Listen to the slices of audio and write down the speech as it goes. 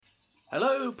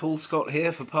Hello, Paul Scott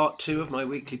here for part 2 of my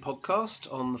weekly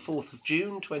podcast on the 4th of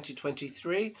June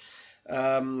 2023.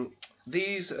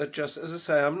 These are just, as I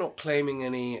say, I'm not claiming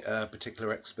any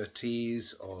particular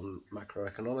expertise on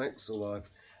macroeconomics, although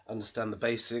I understand the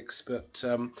basics, but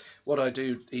what I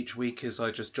do each week is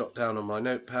I just jot down on my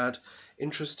notepad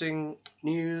interesting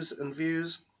news and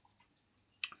views,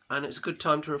 and it's a good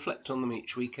time to reflect on them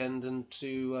each weekend and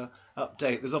to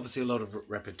update. There's obviously a lot of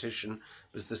repetition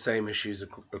because the same issues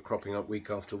are cropping up week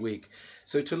after week.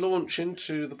 So to launch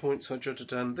into the points I jotted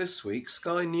down this week,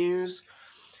 Sky News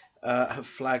have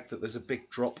flagged that there's a big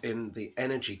drop in the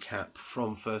energy cap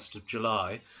from 1st of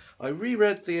July. I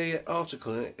reread the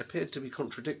article and it appeared to be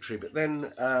contradictory, but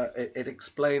then it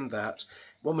explained that.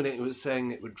 One minute it was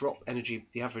saying it would drop energy,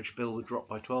 the average bill would drop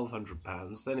by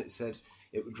 £1,200. Then it said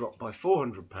it would drop by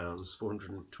 £400,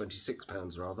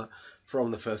 £426 rather,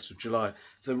 from the 1st of July.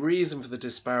 The reason for the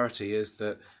disparity is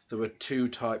that there were two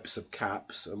types of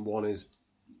caps and one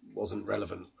wasn't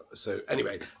relevant. So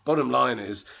anyway, bottom line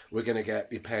is we're going to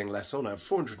be paying less on average,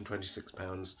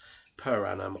 £426 per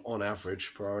annum on average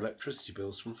for our electricity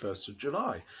bills from 1st of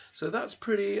July. So that's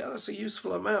a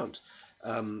useful amount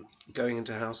going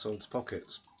into households'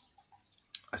 pockets.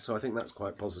 So I think that's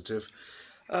quite positive.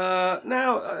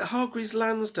 Now, Hargreaves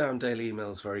Lansdown Daily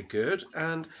Email is very good,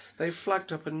 and they've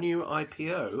flagged up a new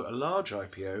IPO, a large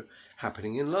IPO,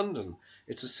 happening in London.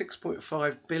 It's a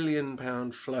 £6.5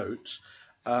 billion float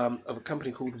of a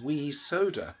company called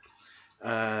WeSoda,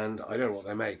 and I don't know what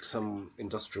they make, some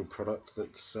industrial product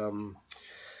that's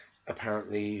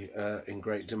apparently in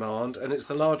great demand, and it's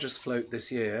the largest float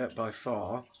this year by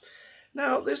far.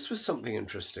 Now, this was something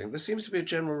interesting. There seems to be a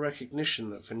general recognition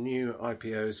that for new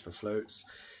IPOs for floats,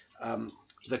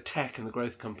 the tech and the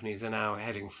growth companies are now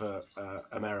heading for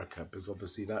America, because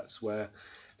obviously that's where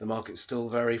the market's still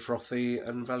very frothy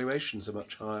and valuations are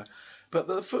much higher. But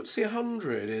the FTSE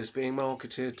 100 is being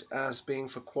marketed as being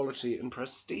for quality and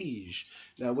prestige.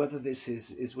 Now, whether this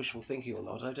is wishful thinking or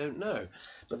not, I don't know.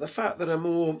 But the fact that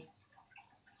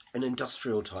an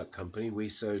industrial type company,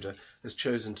 WeSoda, has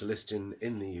chosen to list in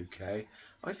the UK,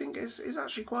 I think is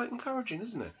actually quite encouraging,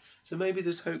 isn't it? So maybe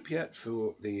there's hope yet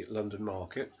for the London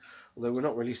market, although we're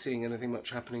not really seeing anything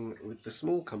much happening with the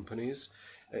small companies.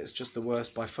 It's just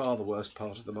by far the worst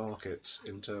part of the market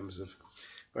in terms of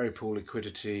very poor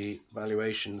liquidity,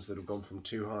 valuations that have gone from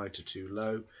too high to too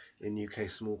low in UK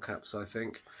small caps, I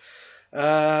think.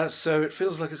 So it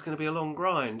feels like it's going to be a long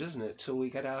grind, isn't it, till we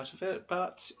get out of it?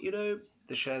 But,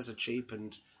 the shares are cheap,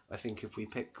 and I think if we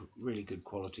pick really good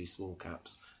quality small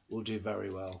caps, we'll do very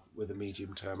well with a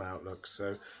medium-term outlook.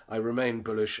 So I remain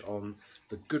bullish on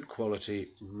the good quality,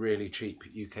 really cheap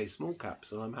UK small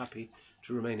caps, and I'm happy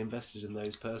to remain invested in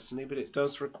those personally, but it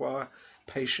does require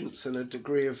patience and a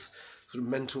degree of sort of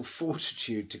mental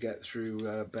fortitude to get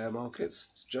through bear markets.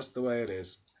 It's just the way it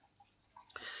is.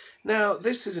 Now,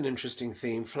 this is an interesting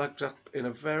theme flagged up in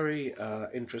a very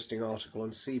interesting article on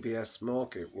CBS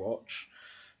Market Watch,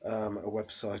 a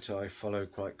website I follow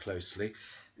quite closely.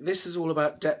 This is all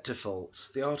about debt defaults.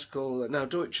 The article, now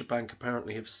Deutsche Bank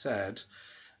apparently have said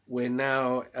we're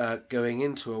now going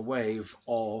into a wave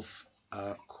of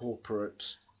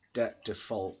corporate debt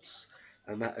defaults,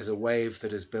 and that is a wave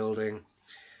that is building.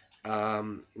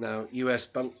 Now, US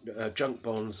junk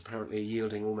bonds apparently are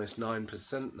yielding almost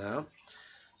 9% now.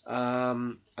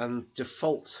 And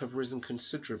defaults have risen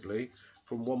considerably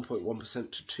from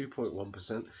 1.1% to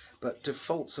 2.1%, but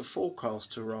defaults are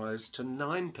forecast to rise to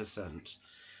 9%.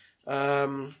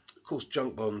 Of course,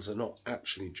 junk bonds are not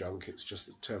actually junk, it's just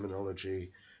the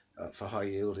terminology for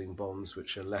high-yielding bonds,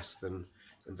 which are less than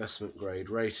investment grade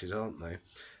rated, aren't they?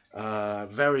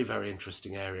 Very, very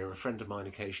interesting area. A friend of mine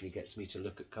occasionally gets me to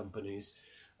look at companies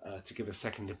to give a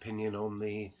second opinion on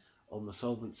the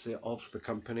solvency of the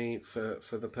company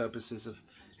for the purposes of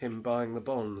him buying the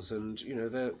bonds, and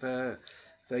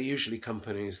they're usually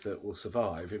companies that will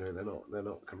survive. They're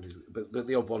not companies, but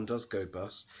the odd one does go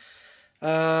bust.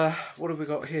 What have we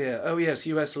got here? Oh yes,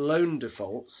 US loan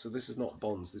defaults. So this is not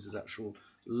bonds. This is actual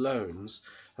loans.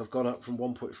 Have gone up from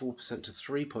 1.4% to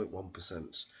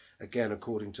 3.1%. Again,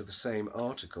 according to the same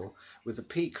article, with the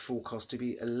peak forecast to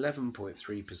be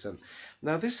 11.3%.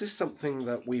 Now, this is something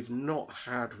that we've not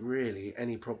had really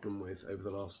any problem with over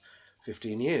the last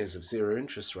 15 years of zero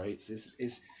interest rates.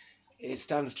 It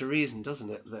stands to reason, doesn't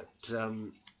it, that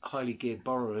highly geared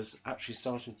borrowers actually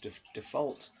starting to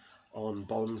default on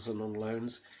bonds and on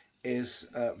loans is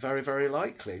very, very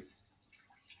likely.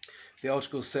 The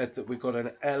article said that we've got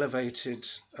an elevated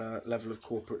level of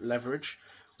corporate leverage,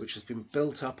 which has been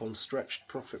built up on stretched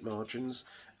profit margins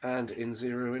and in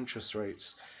zero interest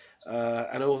rates.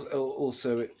 And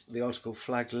also, the article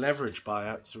flagged leverage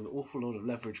buyouts, an awful lot of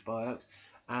leverage buyouts.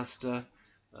 Asda,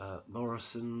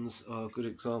 Morrison's are good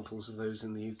examples of those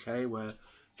in the UK, where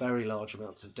very large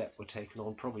amounts of debt were taken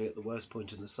on, probably at the worst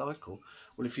point in the cycle.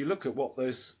 Well, if you look at what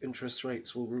those interest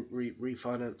rates will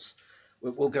refinance,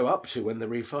 will go up to when they're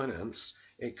refinanced,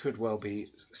 it could well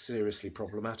be seriously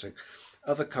problematic.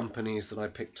 Other companies that I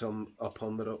picked up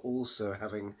on that are also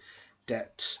having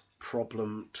debt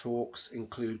problem talks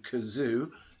include Cazoo,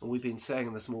 and we've been saying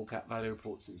in the small cap value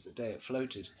report since the day it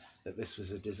floated that this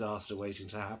was a disaster waiting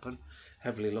to happen.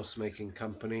 Heavily loss-making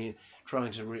company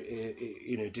trying to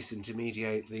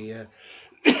disintermediate the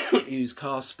used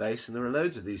car space, and there are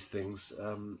loads of these things.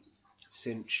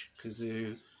 Cinch,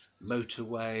 Kazoo,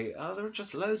 Motorway. There are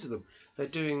just loads of them. They're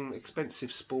doing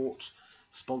expensive sport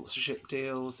sponsorship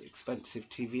deals, expensive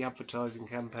TV advertising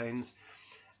campaigns,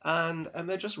 and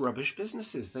they're just rubbish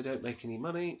businesses. They don't make any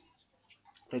money.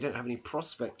 They don't have any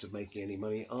prospect of making any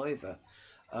money either.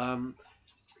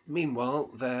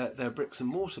 Meanwhile, their bricks and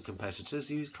mortar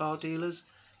competitors, used car dealers,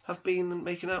 have been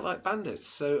making out like bandits.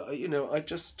 So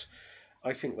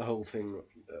I think the whole thing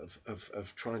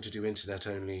of trying to do internet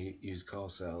only used car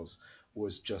sales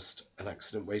was just an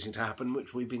accident waiting to happen,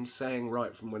 which we've been saying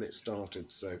right from when it started.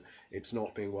 So it's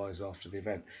not being wise after the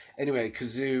event. Anyway,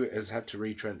 Kazoo has had to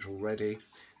retrench already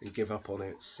and give up on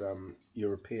its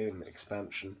European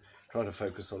expansion, trying to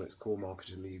focus on its core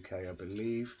market in the UK, I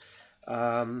believe.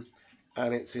 And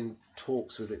it's in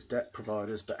talks with its debt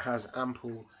providers, but has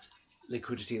ample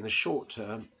liquidity in the short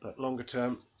term. But longer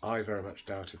term, I very much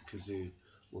doubt if Kazoo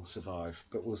will survive.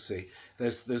 But we'll see.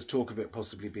 There's talk of it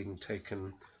possibly being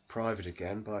taken private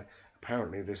again by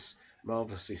apparently this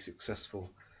marvellously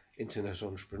successful internet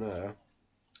entrepreneur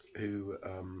who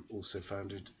also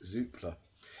founded Zoopla.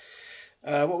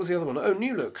 What was the other one? Oh,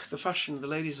 New Look, the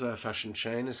ladies' wear fashion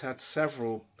chain, has had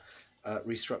several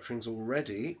restructurings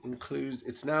already.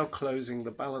 It's now closing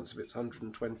the balance of its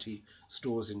 120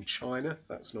 stores in China.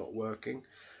 That's not working.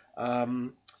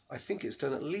 I think it's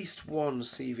done at least one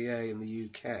CVA in the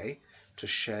UK to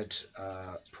shed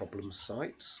problem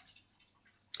sites.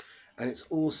 And it's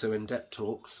also in debt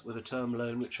talks with a term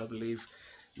loan which I believe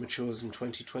matures in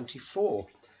 2024.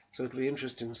 So it'll be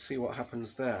interesting to see what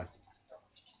happens there.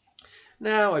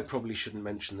 Now, I probably shouldn't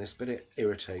mention this, but it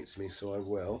irritates me, so I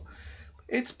will.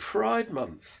 It's Pride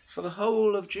Month. For the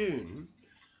whole of June,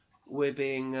 we're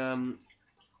going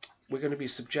to be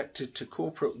subjected to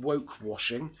corporate woke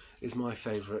washing, is my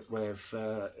favourite way of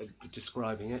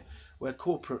describing it, where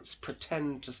corporates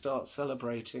pretend to start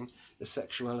celebrating the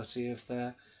sexuality of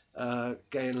their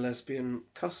gay and lesbian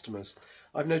customers.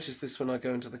 I've noticed this when I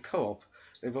go into the Co-op.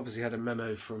 They've obviously had a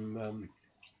memo from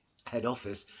head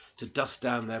office to dust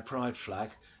down their pride flag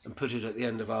and put it at the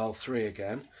end of aisle 3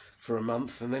 again for a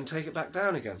month and then take it back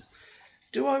down again.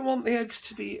 Do I want the eggs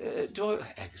to be do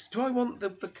I want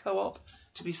the Co-op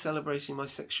to be celebrating my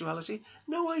sexuality?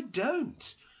 No, I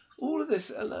don't. All of this,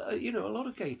 a lot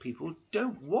of gay people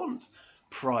don't want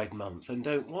Pride Month and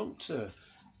don't want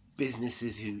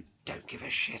businesses who don't give a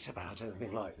shit about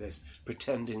anything like this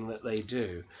pretending that they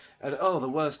do. And the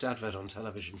worst advert on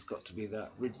television's got to be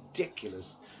that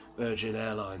ridiculous Virgin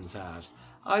Airlines ad.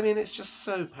 I mean, it's just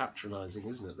so patronising,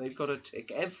 isn't it? They've got to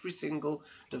tick every single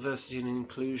diversity and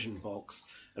inclusion box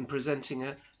and presenting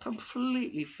a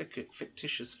completely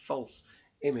fictitious, false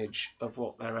image of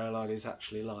what their airline is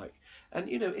actually like. And,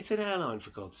 it's an airline,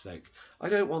 for God's sake. I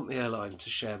don't want the airline to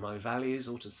share my values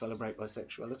or to celebrate my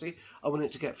sexuality. I want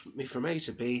it to get me from A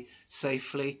to B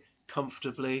safely,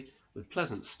 comfortably, with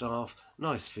pleasant staff,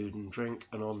 nice food and drink,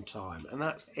 and on time. And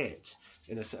that's it.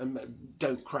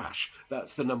 Don't crash.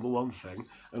 That's the number one thing.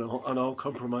 And I'll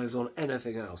compromise on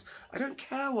anything else. I don't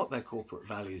care what their corporate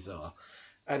values are.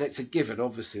 And it's a given,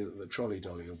 obviously, that the trolley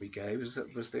dolly will be gay,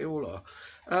 as they all are.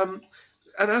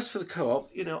 And as for the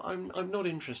Co-op, I'm not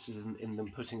interested in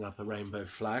them putting up a rainbow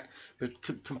flag, but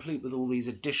complete with all these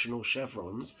additional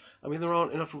chevrons. I mean, there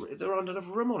aren't enough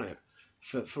room on it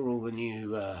for all the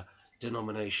new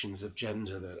denominations of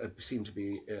gender that seem to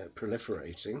be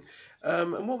proliferating.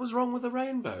 And what was wrong with the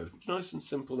rainbow? Nice and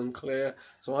simple and clear.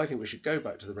 So I think we should go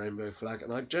back to the rainbow flag.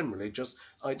 And I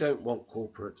don't want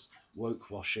corporates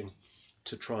woke washing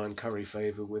to try and curry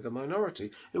favour with a minority,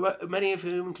 many of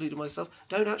whom, including myself,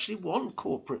 don't actually want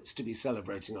corporates to be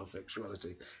celebrating our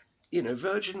sexuality.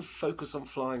 Virgin focus on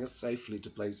flying us safely to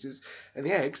places, and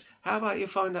the eggs, how about you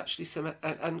find actually some,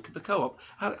 and the Co-op,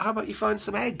 how about you find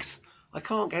some eggs? I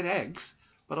can't get eggs,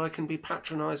 but I can be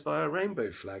patronised by a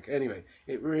rainbow flag. Anyway,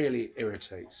 it really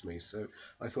irritates me, so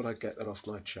I thought I'd get that off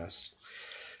my chest.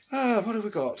 What have we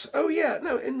got? Oh yeah,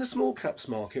 no, in the small caps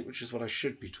market, which is what I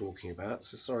should be talking about.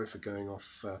 So sorry for going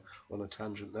off on a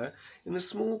tangent there. In the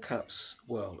small caps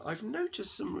world, I've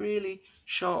noticed some really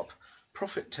sharp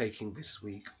profit taking this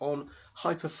week on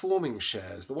high performing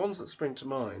shares. The ones that spring to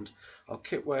mind are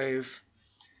Kitwave,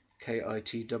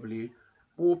 KITW,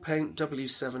 Warpaint,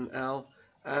 W7L,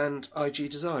 and IG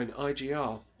Design,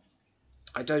 IGR.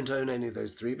 I don't own any of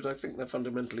those three, but I think they're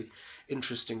fundamentally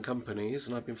interesting companies,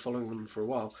 and I've been following them for a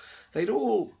while. They'd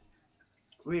all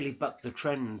really bucked the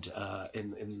trend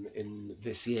in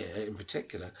this year in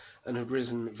particular, and have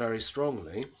risen very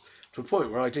strongly to a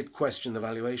point where I did question the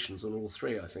valuations on all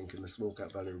three. I think in the small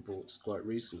cap value reports quite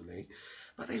recently,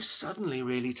 but they've suddenly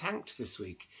really tanked this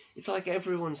week. It's like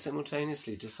everyone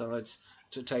simultaneously decides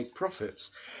to take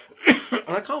profits. And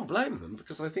I can't blame them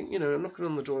because I think, knocking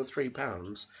on the door of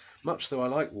 £3, much though I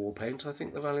like Warpaint, I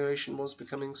think the valuation was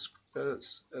becoming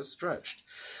stretched.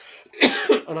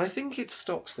 And I think it's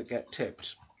stocks that get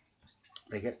tipped.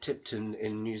 They get tipped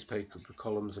in newspaper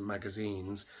columns and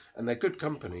magazines, and they're good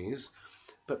companies.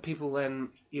 But people then,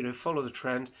 follow the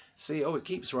trend, see, oh, it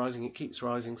keeps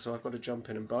rising, so I've got to jump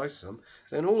in and buy some.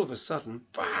 Then all of a sudden,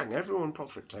 bang, everyone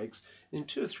profit takes. In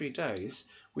 2 or 3 days,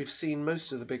 we've seen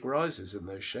most of the big rises in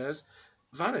those shares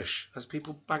vanish as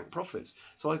people bank profits.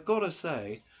 So I've got to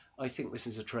say, I think this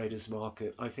is a trader's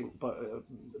market. I think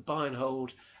buy and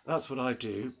hold, that's what I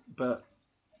do, but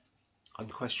I'm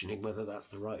questioning whether that's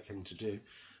the right thing to do.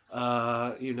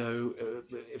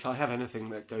 If I have anything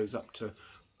that goes up to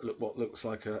what looks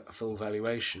like a full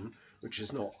valuation, which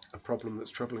is not a problem that's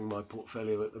troubling my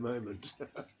portfolio at the moment,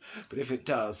 but if it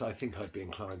does, I think I'd be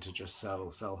inclined to just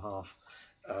sell half,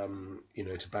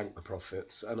 to bank the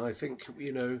profits. And I think,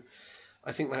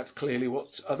 I think that's clearly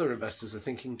what other investors are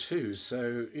thinking too.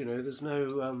 So, there's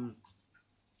no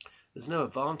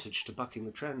advantage to bucking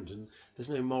the trend, and there's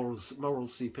no moral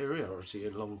superiority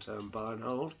in long-term buy and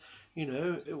hold.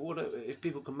 If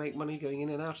people can make money going in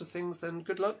and out of things, then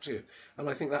good luck to you. And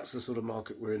I think that's the sort of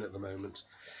market we're in at the moment.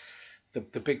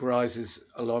 The big rises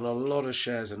on a lot of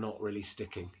shares are not really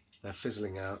sticking. They're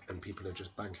fizzling out, and people are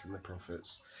just banking the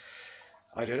profits.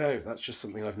 I don't know. That's just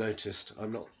something I've noticed.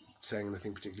 I'm not saying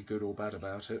anything particularly good or bad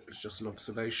about it. It's just an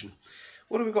observation.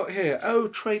 What have we got here? Oh,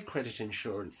 trade credit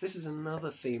insurance. This is another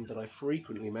theme that I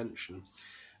frequently mention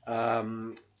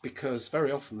because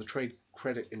very often the trade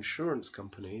credit insurance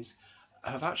companies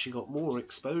have actually got more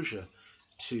exposure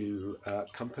to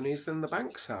companies than the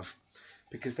banks have,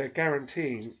 because they're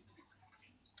guaranteeing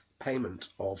payment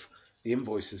of the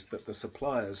invoices that the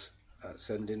suppliers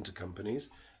send into companies,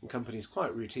 and companies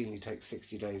quite routinely take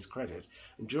 60 days credit,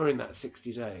 and during that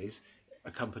 60 days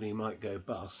a company might go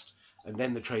bust, and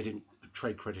then the trade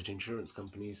credit insurance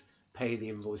companies pay the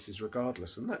invoices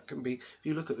regardless. And that can be, if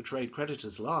you look at the trade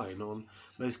creditors line on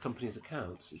most companies'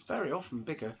 accounts, it's very often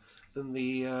bigger than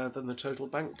the total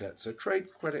bank debt. So trade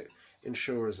credit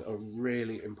insurers are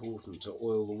really important to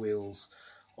oil the wheels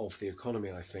of the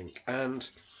economy, I think. And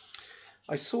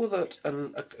I saw that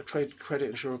a trade credit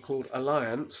insurer called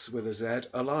Alliance, with a Z,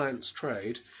 Alliance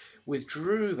Trade,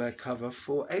 withdrew their cover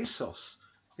for ASOS,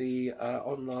 the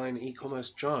online e-commerce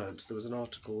giant. There was an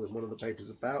article in one of the papers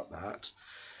about that,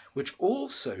 which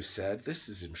also said, this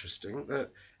is interesting, that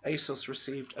ASOS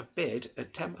received a bid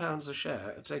at £10 a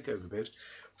share, a takeover bid,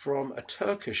 from a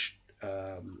Turkish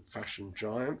fashion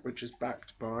giant, which is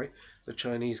backed by the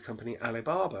Chinese company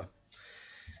Alibaba.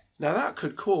 Now that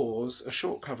could cause a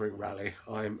short covering rally,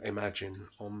 I imagine,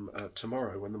 on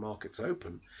tomorrow when the markets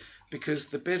open, because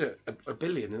the bid at a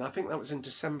billion, and I think that was in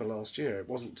December last year, it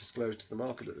wasn't disclosed to the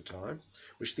market at the time,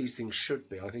 which these things should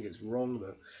be. I think it's wrong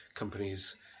that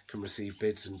companies can receive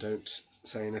bids and don't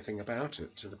say anything about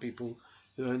it to the people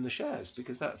who own the shares,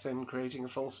 because that's then creating a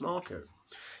false market.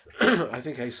 I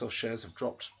think ASOS shares have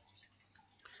dropped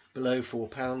below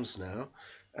 £4 now,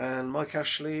 and Mike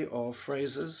Ashley of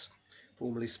Frasers,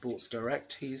 formerly Sports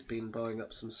Direct, he's been buying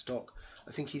up some stock.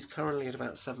 I think he's currently at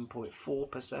about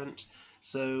 7.4%,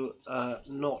 so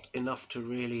not enough to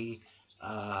really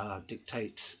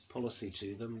dictate policy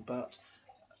to them, but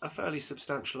a fairly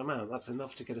substantial amount. That's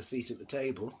enough to get a seat at the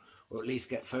table, or at least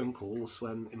get phone calls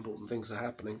when important things are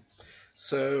happening.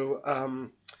 So,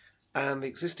 and the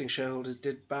existing shareholders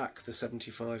did back the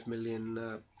 75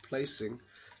 million placing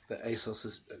that ASOS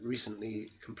has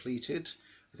recently completed.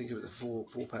 I think it was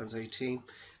 £4.18.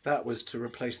 That was to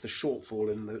replace the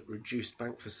shortfall in the reduced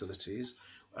bank facilities,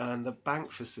 and the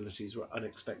bank facilities were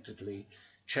unexpectedly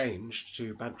changed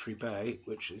to Bantry Bay,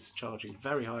 which is charging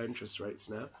very high interest rates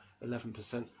now,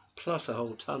 11%, plus a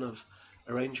whole ton of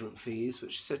arrangement fees,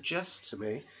 which suggests to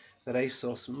me that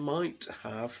ASOS might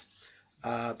have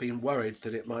been worried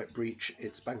that it might breach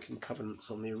its banking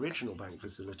covenants on the original bank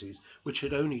facilities, which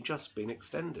had only just been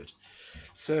extended.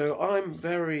 So I'm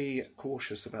very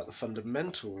cautious about the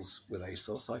fundamentals with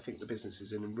ASOS. I think the business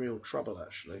is in real trouble,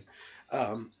 actually.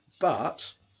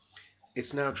 But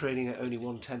it's now trading at only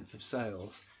 1/10 of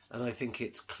sales, and I think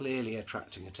it's clearly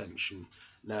attracting attention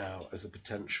now as a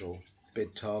potential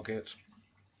bid target.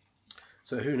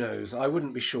 So who knows? I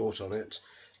wouldn't be short on it,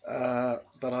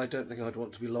 but I don't think I'd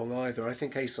want to be long either. I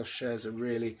think ASOS shares are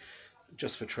really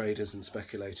just for traders and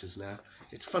speculators now.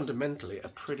 It's fundamentally a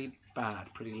pretty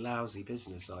bad, pretty lousy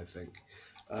business, I think.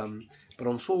 But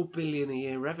on 4 billion a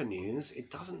year revenues, it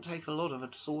doesn't take a lot of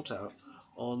a sort out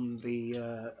on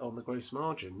the gross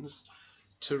margins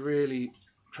to really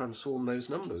transform those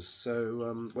numbers.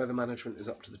 So whether management is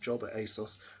up to the job at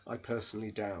ASOS, I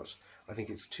personally doubt. I think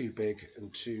it's too big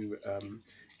and too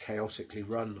chaotically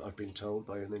run, I've been told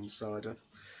by an insider.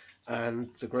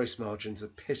 And the gross margins are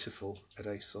pitiful at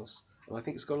ASOS. And I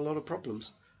think it's got a lot of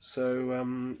problems.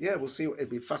 So, yeah, we'll see. It'll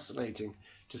be fascinating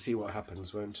to see what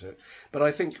happens, won't it? But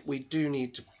I think we do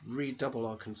need to redouble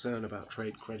our concern about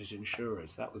trade credit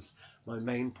insurers. That was my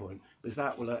main point, because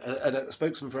that will, a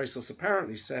spokesman for ASOS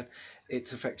apparently said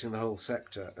it's affecting the whole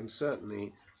sector. And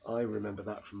certainly I remember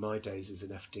that from my days as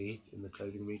an FD in the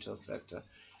clothing retail sector.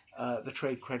 The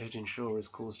trade credit insurers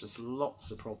caused us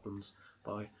lots of problems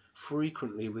by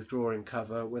frequently withdrawing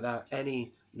cover without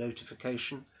any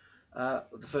notification.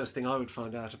 The first thing I would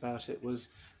find out about it was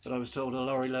that I was told a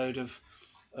lorry load of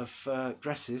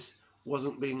dresses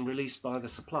wasn't being released by the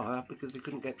supplier because they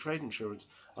couldn't get trade insurance.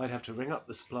 I'd have to ring up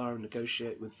the supplier and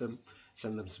negotiate with them,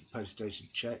 send them some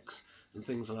post-dated checks and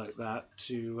things like that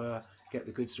to get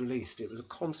the goods released. It was a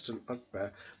constant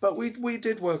bugbear, but we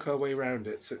did work our way around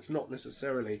it, so it's not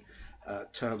necessarily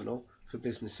terminal for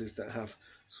businesses that have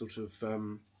sort of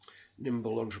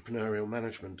nimble entrepreneurial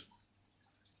management.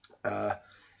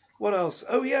 What else?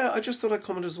 Oh yeah, I just thought I'd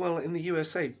comment as well. In the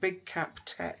USA, big cap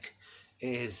tech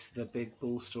is the big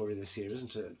bull story this year,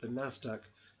 isn't it? The Nasdaq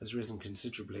has risen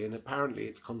considerably, and apparently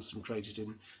it's concentrated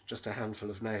in just a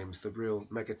handful of names. The real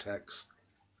megatechs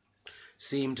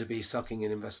seem to be sucking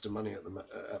in investor money at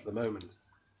the moment,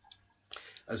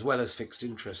 as well as fixed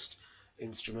interest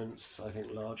instruments. I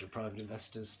think larger private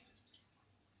investors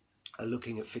are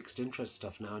looking at fixed interest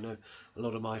stuff now. I know a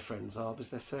lot of my friends are, because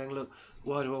they're saying, look,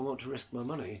 why do I want to risk my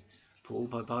money, Paul,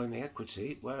 by buying the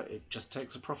equity where it just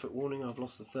takes a profit warning, I've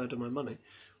lost a third of my money,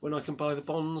 when I can buy the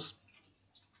bonds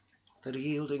that are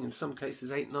yielding in some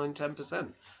cases 8, 9,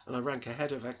 10%, and I rank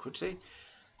ahead of equity.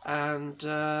 And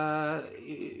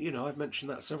you know, I've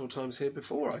mentioned that several times here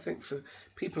before. I think for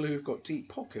people who've got deep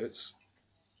pockets,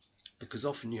 because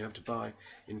often you have to buy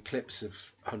in clips of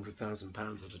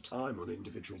 £100,000 at a time on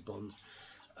individual bonds,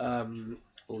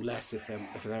 or less if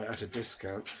they're at a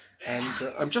discount. And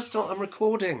I'm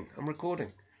recording.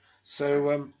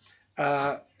 So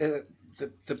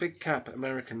the big cap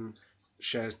American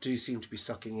shares do seem to be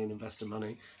sucking in investor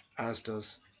money, as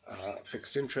does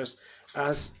fixed interest,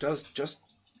 as does just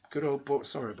good old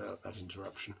sorry about that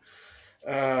interruption.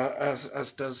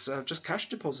 As does just cash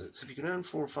deposits. If you can earn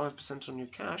 4 or 5% on your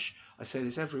cash, I say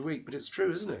this every week, but it's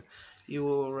true, isn't it?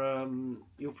 Your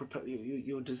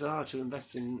desire to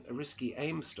invest in a risky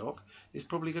AIM stock is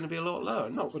probably going to be a lot lower.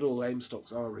 Not that all AIM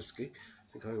stocks are risky.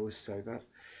 I think I always say that.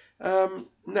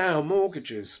 Now,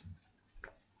 mortgages.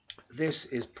 This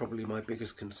is probably my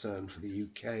biggest concern for the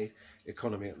UK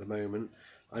economy at the moment.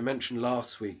 I mentioned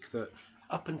last week that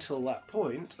up until that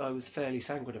point, I was fairly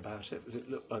sanguine about it, because it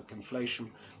looked like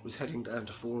inflation was heading down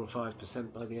to 4 or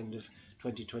 5% by the end of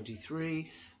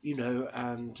 2023, you know,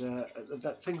 and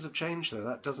that things have changed though.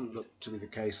 That doesn't look to be the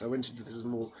case. I went into this in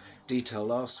more detail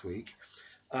last week.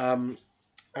 And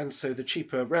so the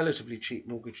cheaper, relatively cheap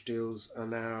mortgage deals are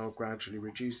now gradually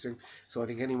reducing. So I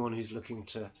think anyone who's looking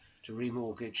to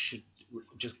remortgage should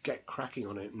just get cracking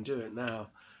on it and do it now,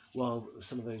 while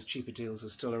some of those cheaper deals are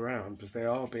still around, because they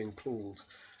are being pulled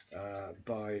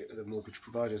by the mortgage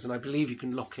providers. And I believe you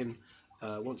can lock in,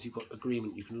 once you've got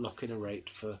agreement, you can lock in a rate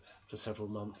for several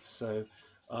months. So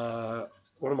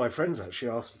one of my friends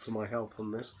actually asked for my help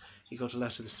on this. He got a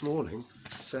letter this morning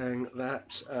saying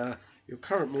that your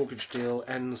current mortgage deal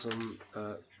ends on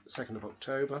 2nd of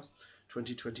October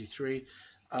 2023.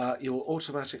 You'll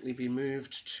automatically be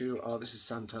moved to, this is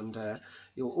Santander,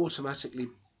 you'll automatically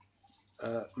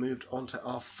moved on to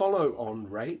our follow-on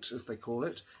rate, as they call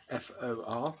it,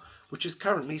 FOR, which is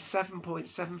currently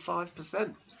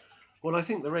 7.75%. Well, I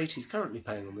think the rate he's currently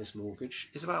paying on this mortgage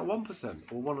is about 1%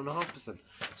 or 1.5%.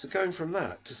 So going from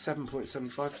that to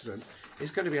 7.75%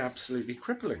 is going to be absolutely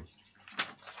crippling.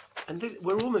 And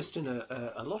we're almost in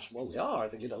a lot. Well, we are, I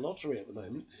think, in a lottery at the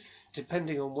moment,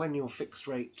 depending on when your fixed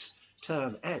rate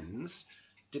term ends.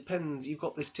 Depends. You've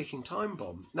got this ticking time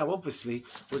bomb. Now, obviously,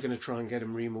 we're going to try and get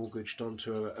them remortgaged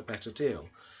onto a better deal.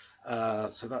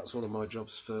 So that's one of my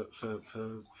jobs for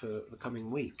the coming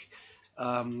week.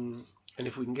 And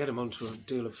if we can get them onto a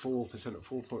deal of 4% or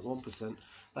 4.1%,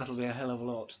 that'll be a hell of a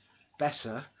lot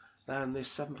better than this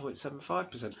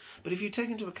 7.75%. But if you take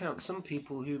into account some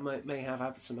people who may have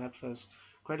had some adverse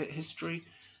credit history,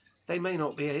 they may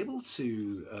not be able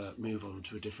to move on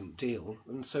to a different deal,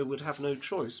 and so would have no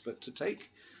choice but to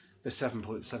take the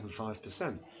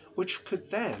 7.75%, which could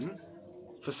then,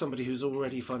 for somebody who's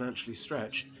already financially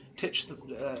stretched,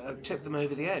 tip them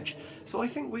over the edge. So I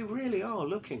think we really are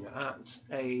looking at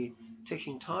a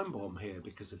ticking time bomb here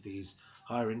because of these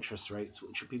higher interest rates,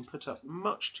 which have been put up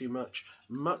much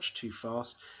too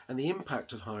fast, and the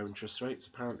impact of higher interest rates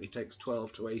apparently takes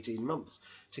 12 to 18 months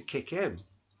to kick in.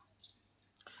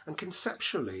 And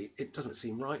conceptually, it doesn't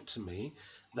seem right to me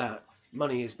that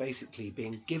money is basically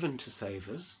being given to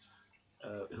savers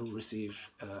who receive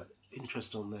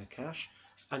interest on their cash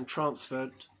and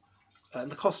transferred,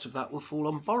 and the cost of that will fall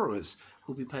on borrowers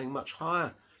who will be paying much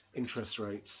higher interest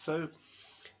rates. So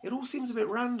it all seems a bit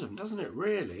random, doesn't it,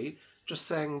 really? Just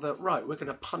saying that, right, we're going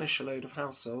to punish a load of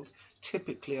households,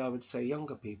 typically I would say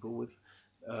younger people with,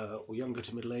 or younger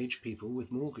to middle-aged people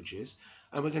with mortgages,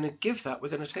 and we're going to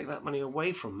take that money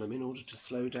away from them in order to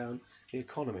slow down the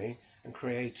economy and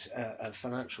create a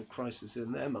financial crisis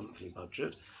in their monthly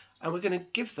budget, and we're going to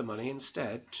give the money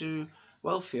instead to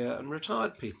wealthier and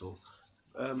retired people.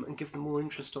 And give them more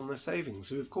interest on their savings,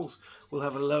 who of course will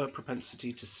have a lower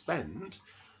propensity to spend,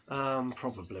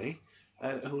 probably,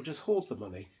 who will just hoard the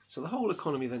money. So the whole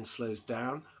economy then slows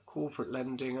down. Corporate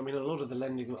lending, I mean, a lot of the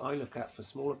lending that I look at for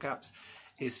smaller caps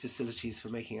is facilities for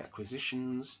making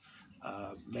acquisitions,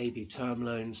 maybe term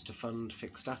loans to fund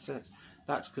fixed assets.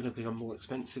 That's going to become more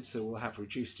expensive, so we'll have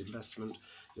reduced investment.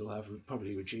 You'll have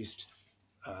probably reduced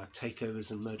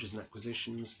takeovers and mergers and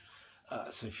acquisitions.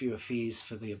 So fewer fees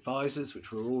for the advisors,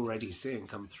 which we're already seeing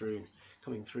coming through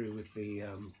with the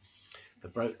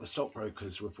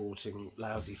stockbrokers reporting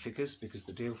lousy figures because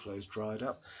the deal flow's dried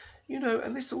up.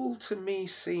 And this all to me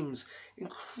seems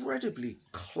incredibly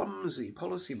clumsy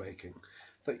policy making,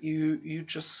 that you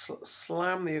just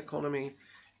slam the economy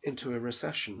into a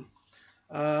recession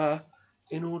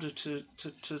in order to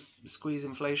squeeze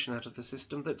inflation out of the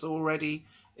system that's already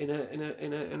in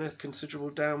a considerable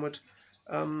downward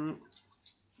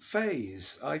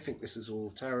phase. I think this is all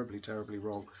terribly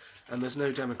wrong, and there's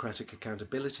no democratic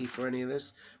accountability for any of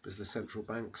this because the central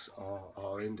banks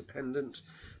are independent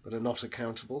but are not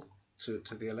accountable to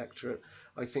the electorate.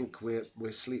 I think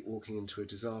we're sleepwalking into a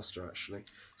disaster, actually.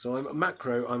 So I'm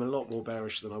a lot more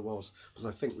bearish than I was, because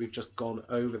I think we've just gone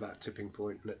over that tipping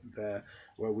point there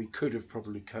where we could have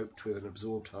probably coped with and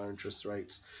absorbed higher interest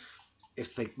rates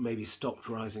if they maybe stopped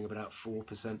rising about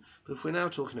 4%. But if we're now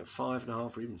talking at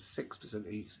 5.5% or even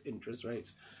 6% interest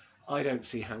rates, I don't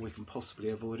see how we can possibly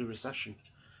avoid a recession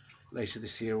later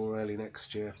this year or early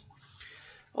next year.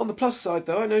 On the plus side,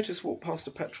 though, I noticed walked past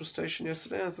a petrol station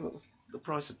yesterday. I thought the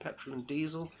price of petrol and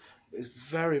diesel is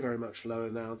very much lower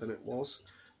now than it was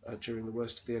during the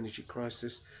worst of the energy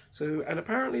crisis. So, and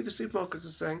apparently the supermarkets are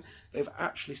saying they've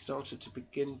actually started to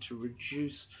begin to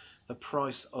reduce the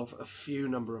price of a few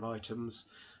number of items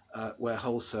where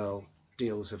wholesale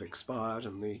deals have expired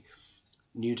and the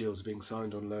new deals are being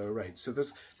signed on lower rates. So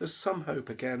there's some hope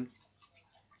again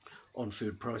on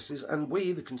food prices, and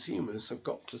we, the consumers, have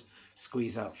got to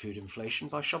squeeze out food inflation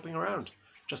by shopping around,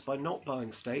 just by not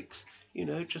buying steaks,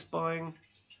 just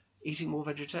eating more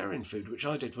vegetarian food, which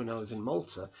I did when I was in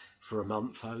Malta for a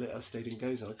month. I stayed in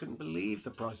Gozo. I couldn't believe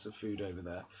the price of food over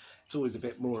there. It's always a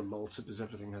bit more in Malta because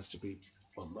everything has to be,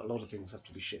 well, a lot of things have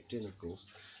to be shipped in, of course.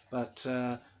 But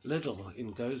Lidl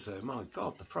in Gozo, my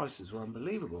God, the prices were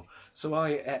unbelievable. So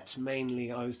I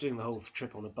was doing the whole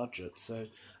trip on a budget, so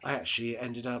I actually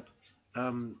ended up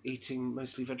eating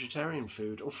mostly vegetarian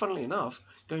food, or funnily enough,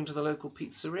 going to the local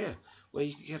pizzeria, where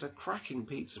you could get a cracking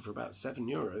pizza for about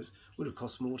 €7. Would have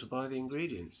cost more to buy the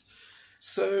ingredients.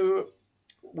 So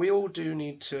we all do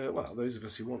need to, well, those of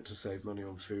us who want to save money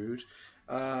on food,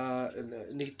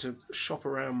 need to shop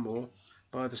around more,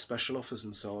 buy the special offers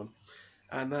and so on.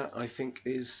 And that, I think,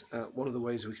 is one of the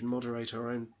ways we can moderate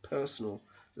our own personal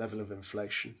level of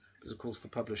inflation, because of course the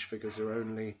published figures are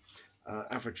only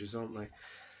averages, aren't they?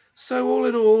 So all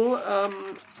in all,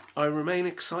 I remain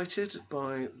excited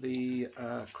by the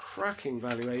cracking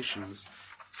valuations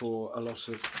for a lot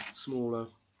of smaller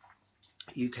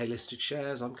UK listed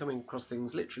shares. I'm coming across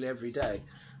things literally every day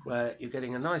where you're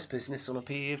getting a nice business on a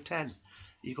PE of 10.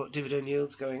 You've got dividend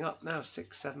yields going up now,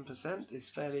 6-7% is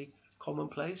fairly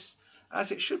commonplace,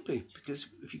 as it should be, because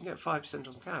if you can get 5%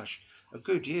 on cash, a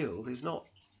good yield is not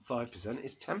 5%,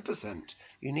 it's 10%.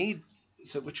 You need,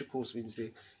 so which of course means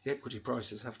the equity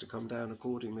prices have to come down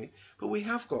accordingly. But we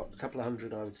have got a couple of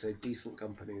hundred, I would say, decent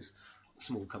companies,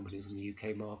 small companies in the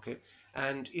UK market.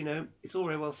 And, you know, it's all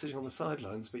very well sitting on the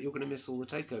sidelines, but you're going to miss all the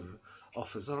takeover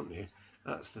offers, aren't you?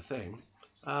 That's the thing.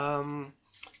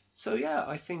 So yeah,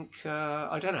 I think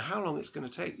I don't know how long it's going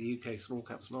to take the UK small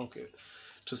caps market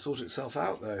to sort itself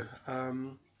out, though.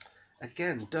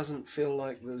 Again, doesn't feel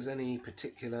like there's any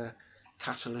particular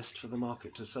catalyst for the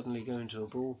market to suddenly go into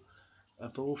a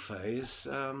bull phase,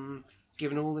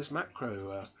 given all this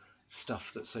macro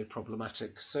stuff that's so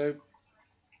problematic. So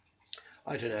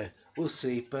I don't know. We'll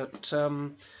see, but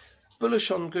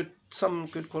bullish on some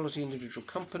good quality individual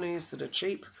companies that are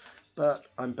cheap. But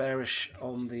I'm bearish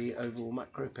on the overall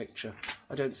macro picture.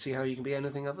 I don't see how you can be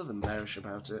anything other than bearish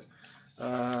about it.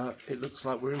 It looks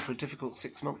like we're in for a difficult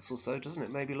 6 months or so, doesn't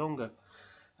it? Maybe longer.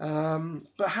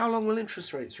 But how long will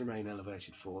interest rates remain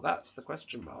elevated for? That's the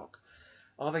question mark.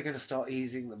 Are they going to start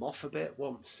easing them off a bit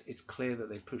once it's clear that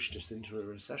they've pushed us into a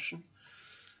recession?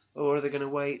 Or are they going to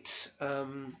wait?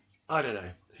 I don't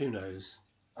know. Who knows?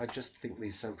 I just think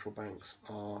these central banks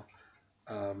are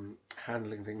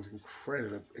handling things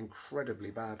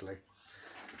incredibly badly.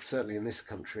 Certainly in this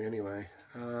country, anyway.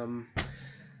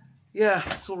 Yeah,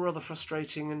 it's all rather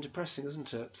frustrating and depressing,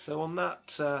 isn't it? So on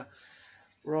that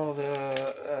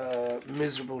rather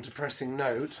miserable, depressing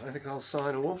note, I think I'll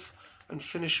sign off and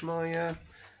finish my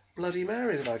Bloody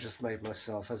Mary that I just made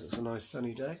myself, as it's a nice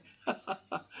sunny day.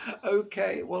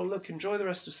 Okay, well, look, enjoy the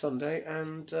rest of Sunday,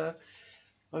 and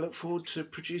I look forward to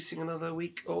producing another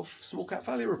week of small cap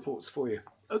value reports for you.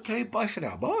 Okay, bye for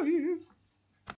now. Bye.